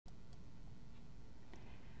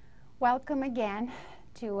Welcome again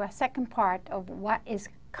to a second part of what is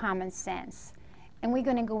common sense. And we're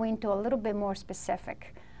going to go into a little bit more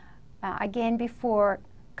specific. Again, before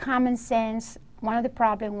common sense, one of the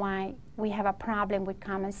problems why we have a problem with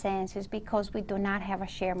common sense is because we do not have a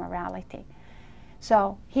shared morality.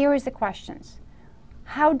 So here is the questions.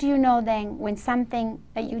 How do you know then when something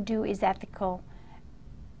that you do is ethical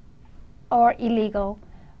or illegal,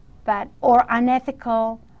 or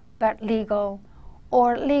unethical but legal,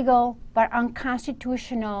 or legal but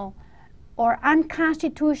unconstitutional, or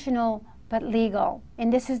unconstitutional but legal?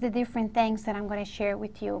 And this is the different things that I'm going to share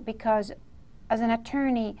with you, because as an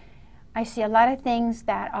attorney, I see a lot of things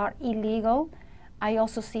that are illegal. I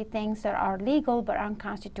also see things that are legal but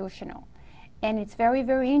unconstitutional. And it's very,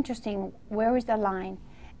 very interesting, where is the line?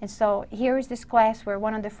 And so here is this class where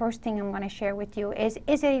one of the first things I'm going to share with you is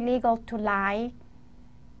it illegal to lie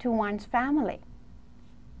to one's family?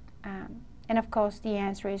 And of course the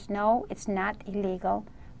answer is no, it's not illegal,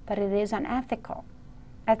 but it is unethical.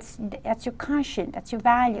 That's your conscience, that's your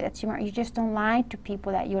value, you just don't lie to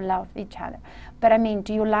people that you love each other. But I mean,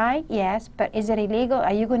 do you lie? Yes, but is it illegal?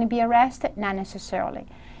 Are you going to be arrested? Not necessarily.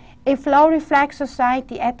 If law reflects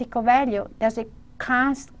society ethical value, does it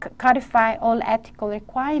codify all ethical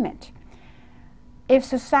requirements? If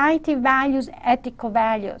society values ethical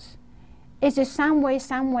values, is there some way,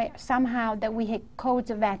 somehow that we have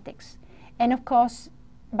codes of ethics? And of course,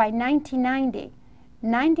 by 1990,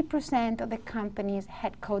 90% of the companies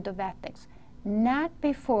had code of ethics, not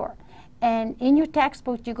before. And in your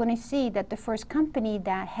textbook, you're going to see that the first company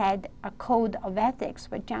that had a code of ethics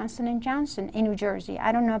was Johnson & Johnson in New Jersey.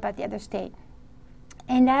 I don't know about the other state.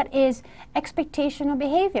 And that is expectational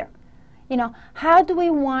behavior. You know, how do we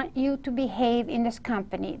want you to behave in this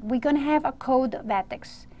company? We're going to have a code of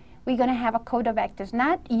ethics. We're going to have a code of ethics,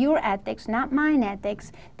 not your ethics, not mine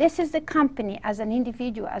ethics. This is the company as an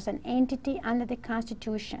individual, as an entity under the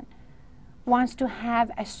Constitution, wants to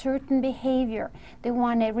have a certain behavior. They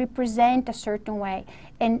want to represent a certain way.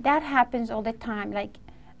 And that happens all the time. Like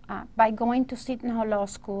by going to Seton Hall Law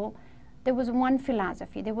School, there was one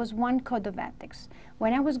philosophy, there was one code of ethics.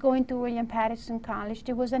 When I was going to William Patterson College,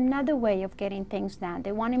 there was another way of getting things done.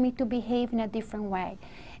 They wanted me to behave in a different way.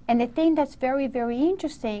 And the thing that's very, very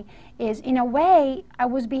interesting is, in a way, I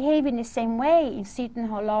was behaving the same way in Seton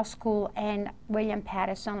Hall Law School and William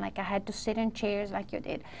Patterson, like I had to sit in chairs like you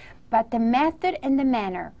did. But the method and the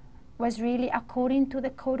manner was really according to the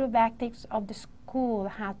code of ethics of the school,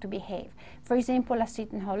 how to behave. For example, at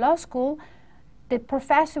Seton Hall Law School, the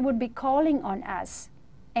professor would be calling on us,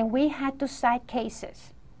 and we had to cite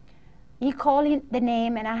cases. He called in the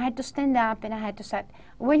name, and I had to stand up, and I had to cite.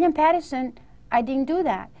 William Patterson, I didn't do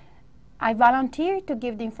that. I volunteered to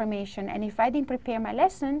give the information, and if I didn't prepare my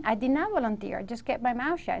lesson, I did not volunteer. I just kept my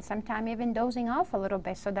mouth shut, sometimes even dozing off a little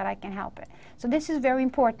bit so that I can help it. So this is very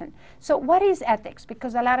important. So what is ethics?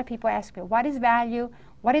 Because a lot of people ask me, what is value?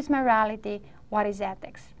 What is morality? What is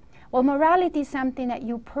ethics? Well, morality is something that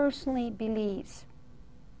you personally believe.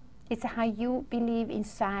 It's how you believe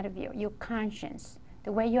inside of you, your conscience,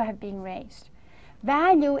 the way you have been raised.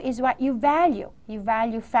 Value is what you value. You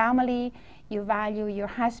value family, you value your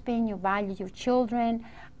husband, you value your children,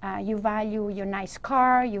 you value your nice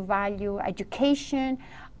car, you value education.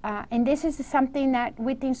 And this is something that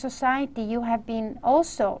within society you have been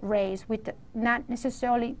also raised with, not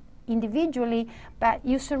necessarily individually, but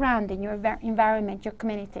you surrounding your environment, your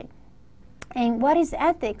community. And what is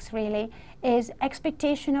ethics really is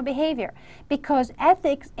expectational behavior, because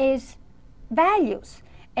ethics is values.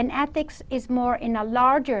 And ethics is more in a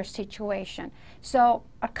larger situation. So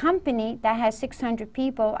a company that has 600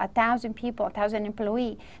 people, 1,000 people, 1,000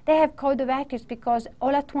 employees, they have code of ethics because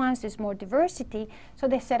all at once there's more diversity. So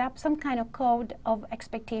they set up some kind of code of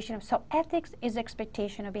expectation. So ethics is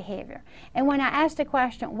expectational behavior. And when I ask the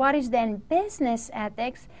question, what is then business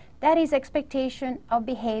ethics? That is expectation of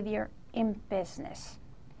behavior in business.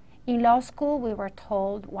 In law school, we were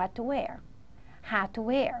told what to wear, how to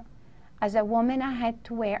wear. As a woman, I had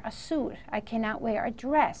to wear a suit. I cannot wear a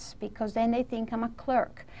dress because then they think I'm a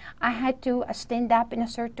clerk. I had to stand up in a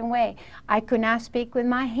certain way. I could not speak with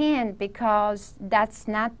my hand because that's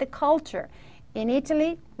not the culture. In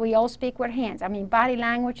Italy, we all speak with hands. I mean, body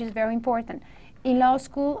language is very important. In law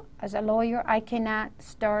school, as a lawyer, I cannot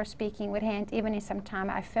start speaking with hands, even if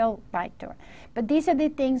sometimes I felt like to. But these are the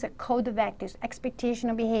things that code of ethics,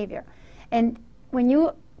 expectational behavior. And when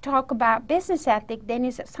you talk about business ethic, then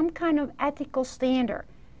it's some kind of ethical standard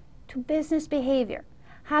to business behavior,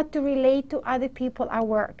 how to relate to other people at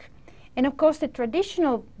work. And of course, the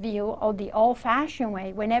traditional view, or the old-fashioned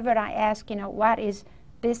way, whenever I ask, what is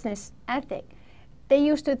business ethic, they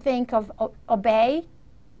used to think of obey,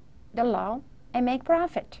 the law and make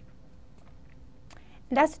profit.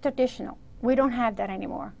 That's traditional. We don't have that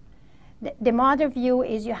anymore. The modern view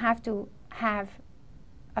is you have to have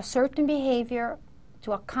a certain behavior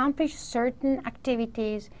to accomplish certain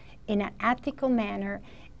activities in an ethical manner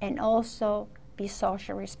and also be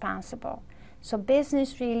socially responsible. So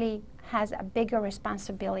business really has a bigger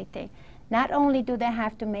responsibility. Not only do they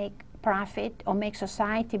have to make profit or make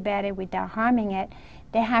society better without harming it,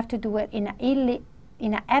 they have to do it in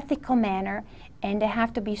an ethical manner, and they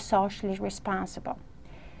have to be socially responsible.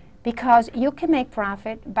 Because you can make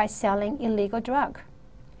profit by selling illegal drug.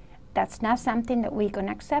 That's not something that we're going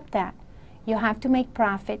to accept that. You have to make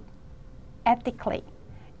profit ethically.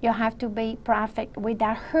 You have to make profit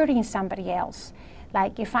without hurting somebody else.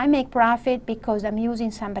 Like if I make profit because I'm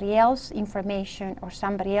using somebody else's information or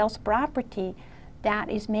somebody else's property, that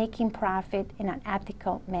is making profit in an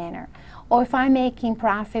ethical manner. Or if I'm making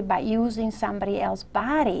profit by using somebody else's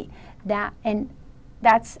body,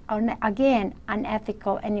 that's again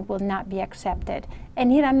unethical, and it will not be accepted.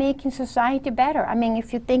 And here I'm making society better. I mean,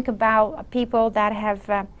 if you think about people that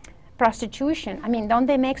have prostitution, I mean, don't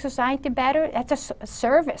they make society better? That's a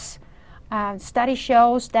service. Study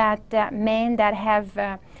shows that men that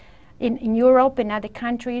have, in Europe and other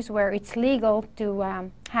countries where it's legal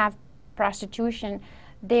to have prostitution,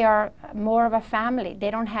 they are more of a family.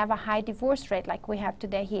 They don't have a high divorce rate like we have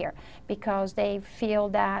today here, because they feel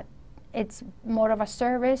that it's more of a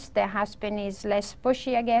service. Their husband is less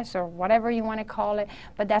pushy, I guess, or whatever you want to call it,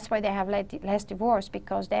 but that's why they have less divorce,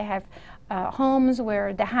 because they have homes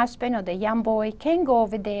where the husband or the young boy can go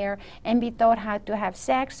over there and be taught how to have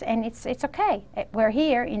sex, and it's okay. We're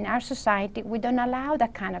here in our society, we don't allow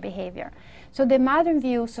that kind of behavior. So the modern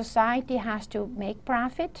view, society has to make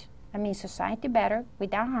profit, I mean society better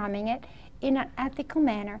without harming it, in an ethical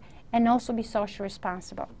manner, and also be socially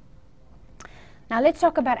responsible. Now let's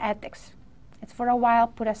talk about ethics. Let's for a while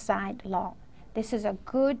put aside law. This is a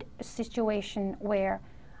good situation where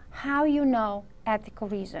how you know ethical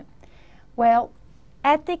reason. Well,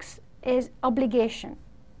 ethics is obligation.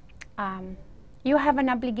 You have an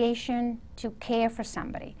obligation to care for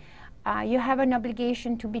somebody. You have an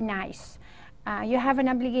obligation to be nice. You have an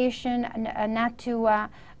obligation not to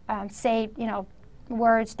say,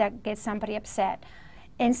 words that get somebody upset.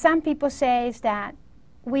 And some people say that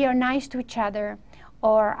we are nice to each other,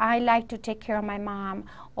 or I like to take care of my mom,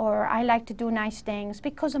 or I like to do nice things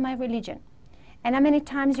because of my religion. And how many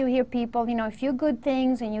times you hear people, if you do good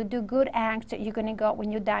things and you do good acts, you're going to go,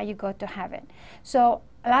 when you die, you go to heaven. So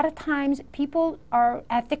a lot of times people are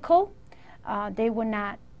ethical. They will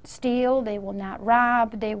not steal, they will not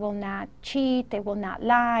rob, they will not cheat, they will not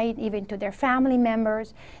lie, even to their family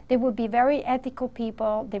members. They will be very ethical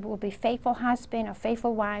people. They will be faithful husbands or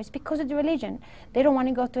faithful wives because of the religion. They don't want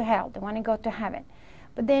to go to hell. They want to go to heaven.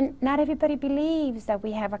 But then not everybody believes that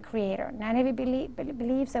we have a creator. Not everybody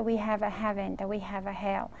believes that we have a heaven, that we have a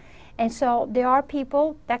hell. And so there are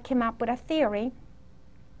people that came up with a theory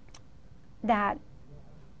that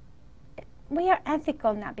we are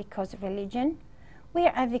ethical not because of religion. We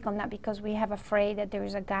are ethical not because we have afraid that there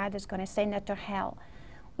is a God that's going to send us to hell.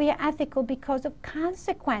 We are ethical because of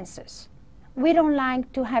consequences. We don't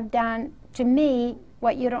like to have done to me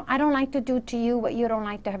what you don't, I don't like to do to you what you don't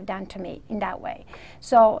like to have done to me in that way.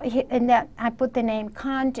 So I put the name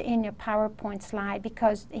Kant in your PowerPoint slide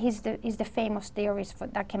because he's the famous theorist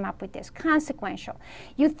that came up with this. Consequential.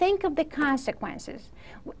 You think of the consequences.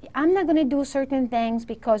 I'm not going to do certain things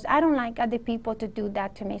because I don't like other people to do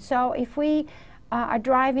that to me. So if we are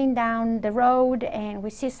driving down the road and we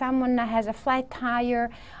see someone that has a flat tire,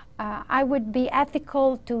 I would be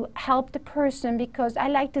ethical to help the person because I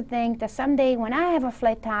like to think that someday when I have a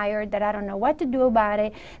flat tire that I don't know what to do about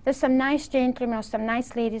it, that some nice gentlemen or some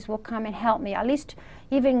nice ladies will come and help me, at least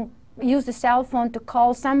even use the cell phone to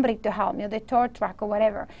call somebody to help me, or the tow truck or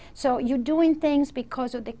whatever. So you're doing things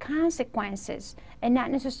because of the consequences and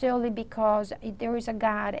not necessarily because there is a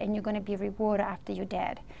God and you're going to be rewarded after you're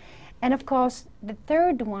dead. And of course, the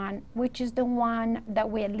third one, which is the one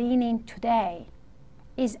that we're leaning today,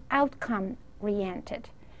 is outcome-oriented,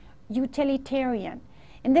 utilitarian.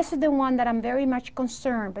 And this is the one that I'm very much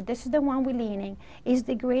concerned, but this is the one we're leaning, is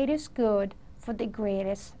the greatest good for the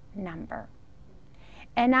greatest number.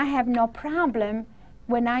 And I have no problem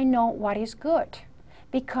when I know what is good,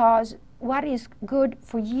 because what is good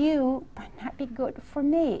for you might not be good for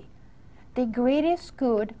me. The greatest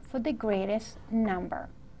good for the greatest number.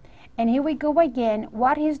 And here we go again.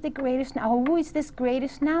 What is the greatest number? Who is this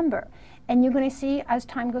greatest number? And you're going to see as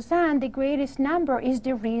time goes on, the greatest number is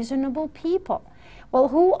the reasonable people. Well,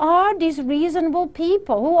 who are these reasonable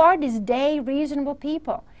people? Who are these day reasonable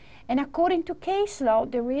people? And according to case law,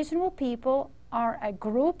 the reasonable people are a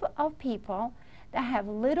group of people that have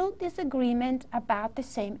little disagreement about the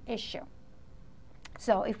same issue.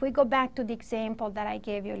 So if we go back to the example that I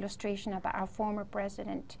gave you, illustration about our former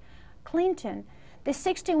President Clinton, the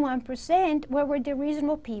 61% were the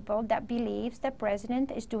reasonable people that believes the president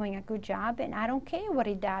is doing a good job, and I don't care what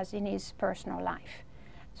he does in his personal life.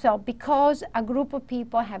 So because a group of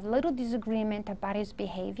people have little disagreement about his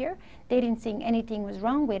behavior, they didn't think anything was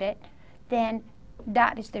wrong with it, then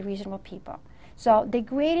that is the reasonable people. So the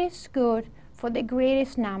greatest good for the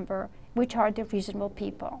greatest number, which are the reasonable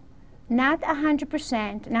people. Not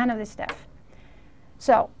 100%, none of this stuff.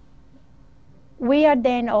 So we are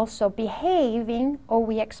then also behaving, or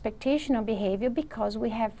we expectation of behavior, because we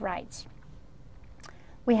have rights.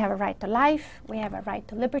 We have a right to life, we have a right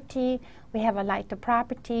to liberty, we have a right to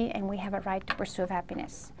property, and we have a right to pursue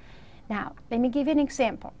happiness. Now, let me give you an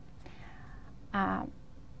example.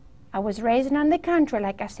 I was raised in the country,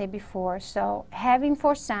 like I said before, so having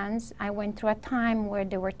 4 sons, I went through a time where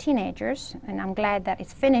they were teenagers, and I'm glad that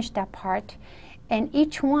it's finished that part, and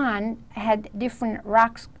each one had different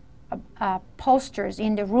rocks, posters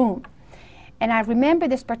in the room. And I remember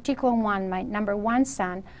this particular one, my number 1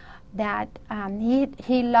 son, that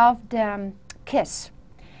he loved Kiss.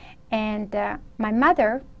 And my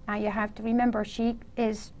mother, you have to remember, she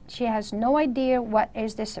has no idea what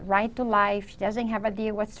is this right to life. She doesn't have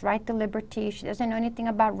idea what's right to liberty. She doesn't know anything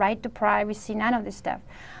about right to privacy, none of this stuff.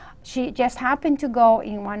 She just happened to go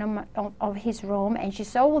in one of his room, and she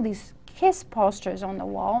saw all these Kiss posters on the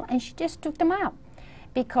wall, and she just took them out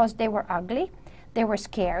because they were ugly, they were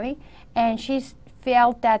scary, and she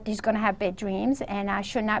felt that he's going to have bad dreams, and I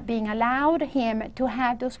should not being allowed him to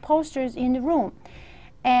have those posters in the room.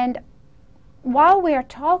 And while we are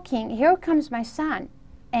talking, here comes my son,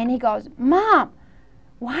 and he goes, "Mom,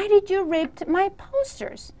 why did you rip my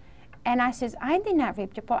posters?" And I says, "I did not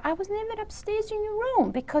rip your posters. I was never upstairs in your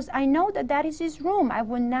room, because I know that that is his room. I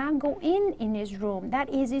will not go in his room. That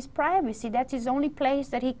is his privacy. That's his only place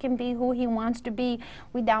that he can be who he wants to be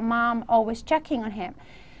without Mom always checking on him."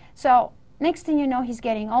 So next thing you know, he's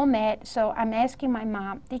getting all mad. So I'm asking my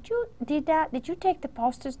mom, did you take the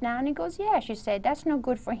posters down? He goes, "Yeah." She said, "That's no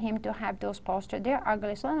good for him to have those posters. They're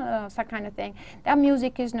ugly," so that kind of thing. "That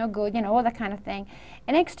music is no good," you know, all that kind of thing.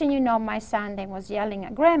 And next thing you know, my son then was yelling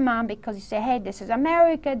at Grandma, because he said, "Hey, this is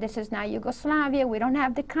America. This is not Yugoslavia. We don't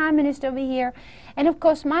have the communists over here." And of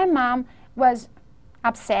course, my mom was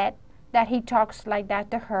upset that he talks like that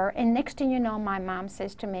to her. And next thing you know, my mom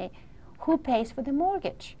says to me, "Who pays for the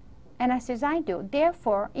mortgage?" And I says, "I do.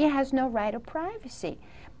 Therefore, he has no right of privacy."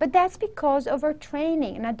 But that's because of our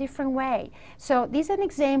training in a different way. So this is an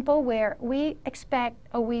example where we expect,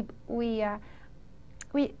 or we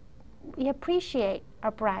appreciate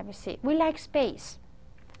our privacy. We like space.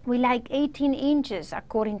 We like 18 inches,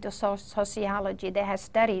 according to sociology. They have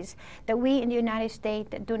studies that we in the United States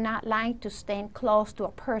do not like to stand close to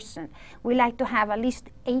a person. We like to have at least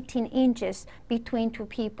 18 inches between 2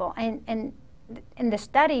 people. And in the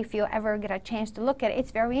study, if you ever get a chance to look at it,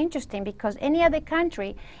 it's very interesting, because any other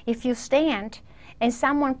country, if you stand and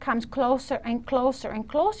someone comes closer and closer and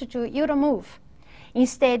closer to you, you don't move.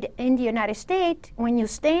 Instead, in the United States, when you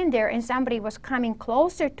stand there and somebody was coming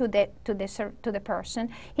closer to the person,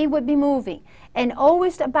 he would be moving, and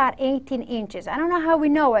always about 18 inches. I don't know how we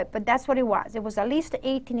know it, but that's what it was. It was at least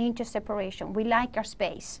 18 inches separation. We like our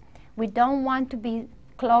space. We don't want to be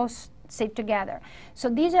close, sit together. So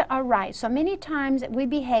these are our rights. So many times we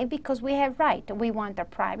behave because we have right. We want our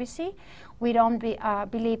privacy. We don't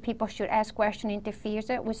believe people should ask questions,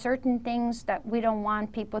 interfere with certain things that we don't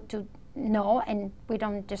want people to know, and we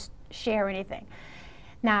don't just share anything.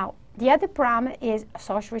 Now, the other problem is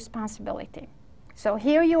social responsibility. So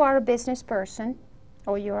here you are a business person,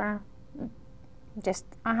 or you are just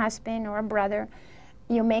a husband or a brother.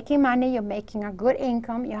 You're making money, you're making a good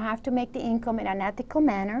income. You have to make the income in an ethical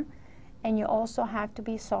manner. And you also have to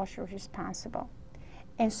be socially responsible.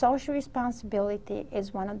 And social responsibility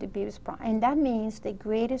is one of the biggest problems. And that means the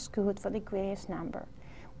greatest good for the greatest number.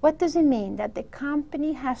 What does it mean? That the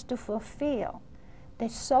company has to fulfill the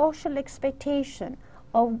social expectation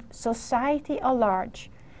of society at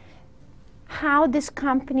large, how this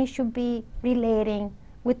company should be relating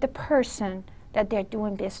with the person that they're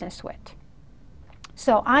doing business with.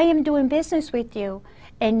 So I am doing business with you,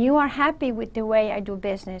 and you are happy with the way I do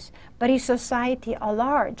business, but is society at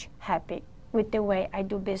large happy with the way I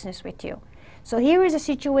do business with you? So here is a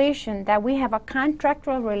situation that we have a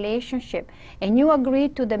contractual relationship, and you agree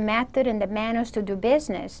to the method and the manners to do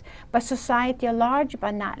business, but society at large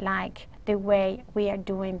but not like the way we are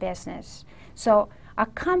doing business. So a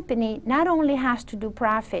company not only has to do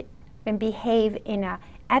profit and behave in an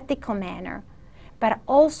ethical manner, but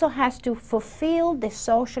also has to fulfill the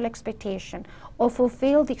social expectation or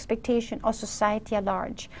fulfill the expectation of society at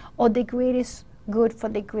large, or the greatest good for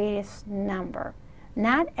the greatest number.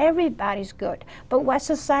 Not everybody's good, but what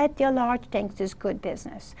society at large thinks is good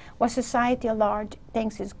business, what society at large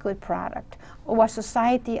thinks is good product, or what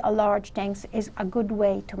society at large thinks is a good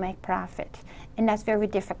way to make profit. And that's very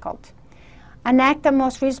difficult. An active,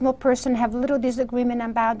 most reasonable person have little disagreement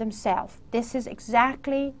about themselves. This is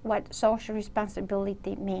exactly what social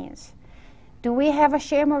responsibility means. Do we have a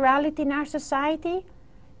shared morality in our society?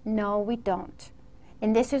 No, we don't.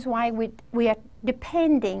 And this is why we are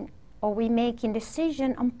depending, or we making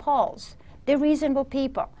decision on polls, the reasonable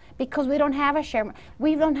people, because we don't have a share,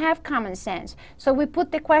 we don't have common sense. So we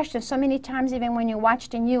put the question so many times, even when you watch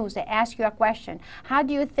the news, they ask you a question. How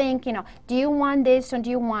do you think, do you want this or do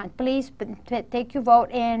you want? Please take your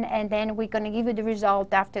vote in, and then we're going to give you the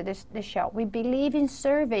result after the show. We believe in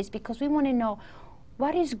surveys because we want to know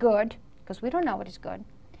what is good, because we don't know what is good,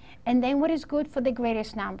 and then what is good for the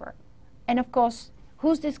greatest number. And of course,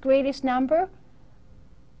 who's this greatest number?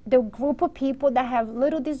 The group of people that have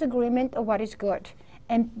little disagreement of what is good.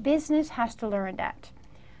 And business has to learn that.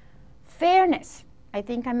 Fairness. I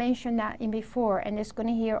think I mentioned that in before, and it's going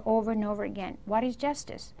to hear over and over again. What is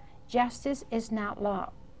justice? Justice is not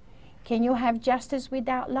law. Can you have justice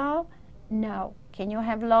without law? No. Can you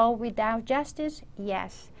have law without justice?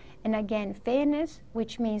 Yes. And again, fairness,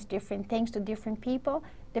 which means different things to different people,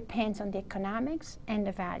 depends on the economics and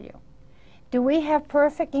the value. Do we have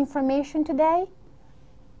perfect information today?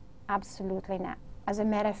 Absolutely not. As a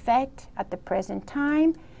matter of fact, at the present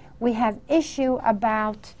time, we have issue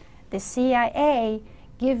about the CIA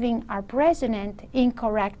giving our president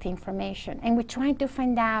incorrect information, and we're trying to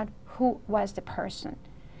find out who was the person.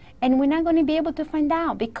 And we're not going to be able to find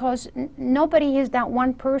out because nobody is that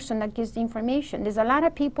one person that gives the information. There's a lot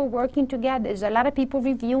of people working together. There's a lot of people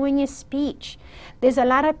reviewing his speech. There's a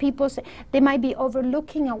lot of people, they might be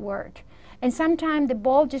overlooking a word. And sometimes the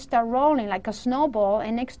ball just starts rolling like a snowball,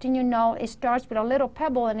 and next thing you know, it starts with a little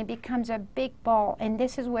pebble and it becomes a big ball. And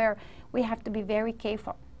this is where we have to be very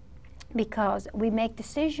careful, because we make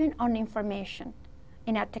decision on information.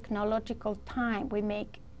 In our technological time, we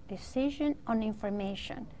make decision on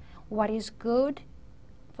information. What is good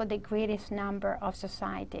for the greatest number of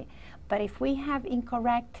society. But if we have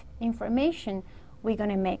incorrect information, we're going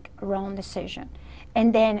to make a wrong decision.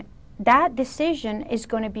 And then that decision is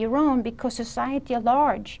going to be wrong because society at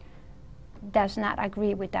large does not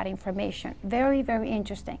agree with that information. Very, very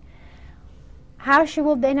interesting. How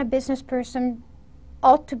will then a business person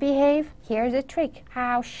ought to behave? Here's the trick.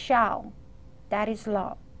 How shall? That is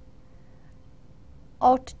law.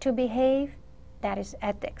 Ought to behave? That is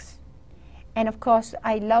ethics. And of course,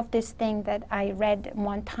 I love this thing that I read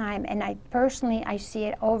one time, and I see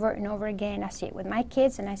it over and over again. I see it with my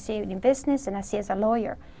kids, and I see it in business, and I see it as a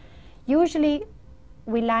lawyer. Usually,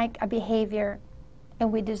 we like a behavior,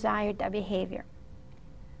 and we desire that behavior.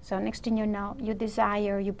 So next thing you know, you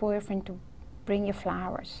desire your boyfriend to bring you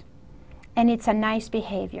flowers. And it's a nice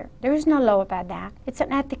behavior. There is no law about that. It's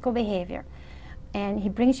an ethical behavior. And he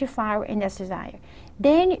brings you flower, and that's desire.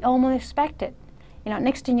 Then you almost expect it.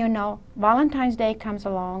 Next thing you know, Valentine's Day comes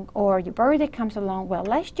along, or your birthday comes along. Well,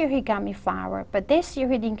 last year he got me flower, but this year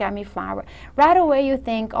he didn't get me flower. Right away you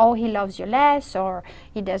think, oh, he loves you less, or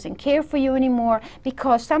he doesn't care for you anymore,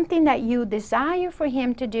 because something that you desire for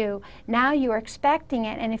him to do, now you're expecting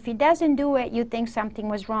it, and if he doesn't do it, you think something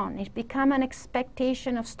was wrong. It's become an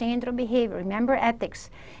expectation of standard behavior. Remember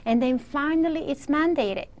ethics. And then finally it's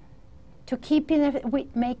mandated. To keep we're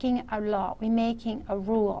making a law, we're making a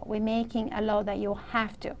rule, we're making a law that you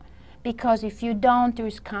have to. Because if you don't,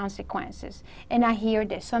 there's consequences. And I hear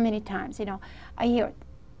this so many times, I hear,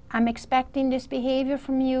 I'm expecting this behavior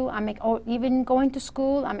from you, or even going to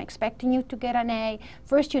school, I'm expecting you to get an A.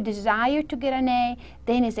 First you desire to get an A,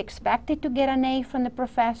 then it's expected to get an A from the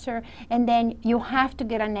professor, and then you have to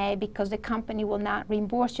get an A because the company will not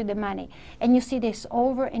reimburse you the money. And you see this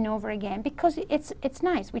over and over again because it's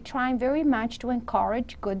nice. We're trying very much to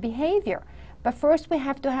encourage good behavior. But first we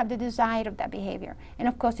have to have the desire of that behavior. And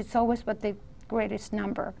of course it's always what the greatest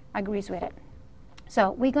number agrees with it.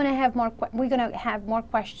 So we're going to have more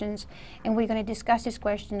questions, and we're going to discuss this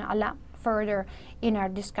question a lot further in our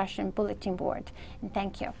discussion bulletin board. And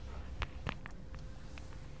thank you.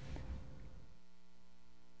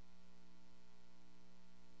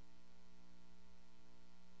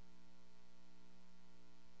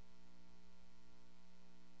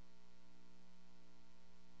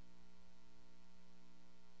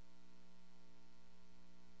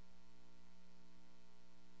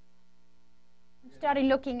 started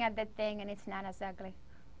looking at that thing, and it's not as ugly.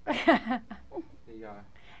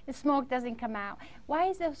 The smoke doesn't come out. Why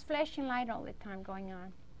is those flashing light all the time going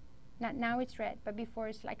on? Not now it's red, but before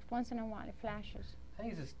it's like once in a while it flashes. I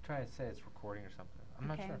think he's just trying to say it's recording or something. I'm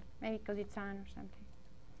not sure. Maybe because it's on or something.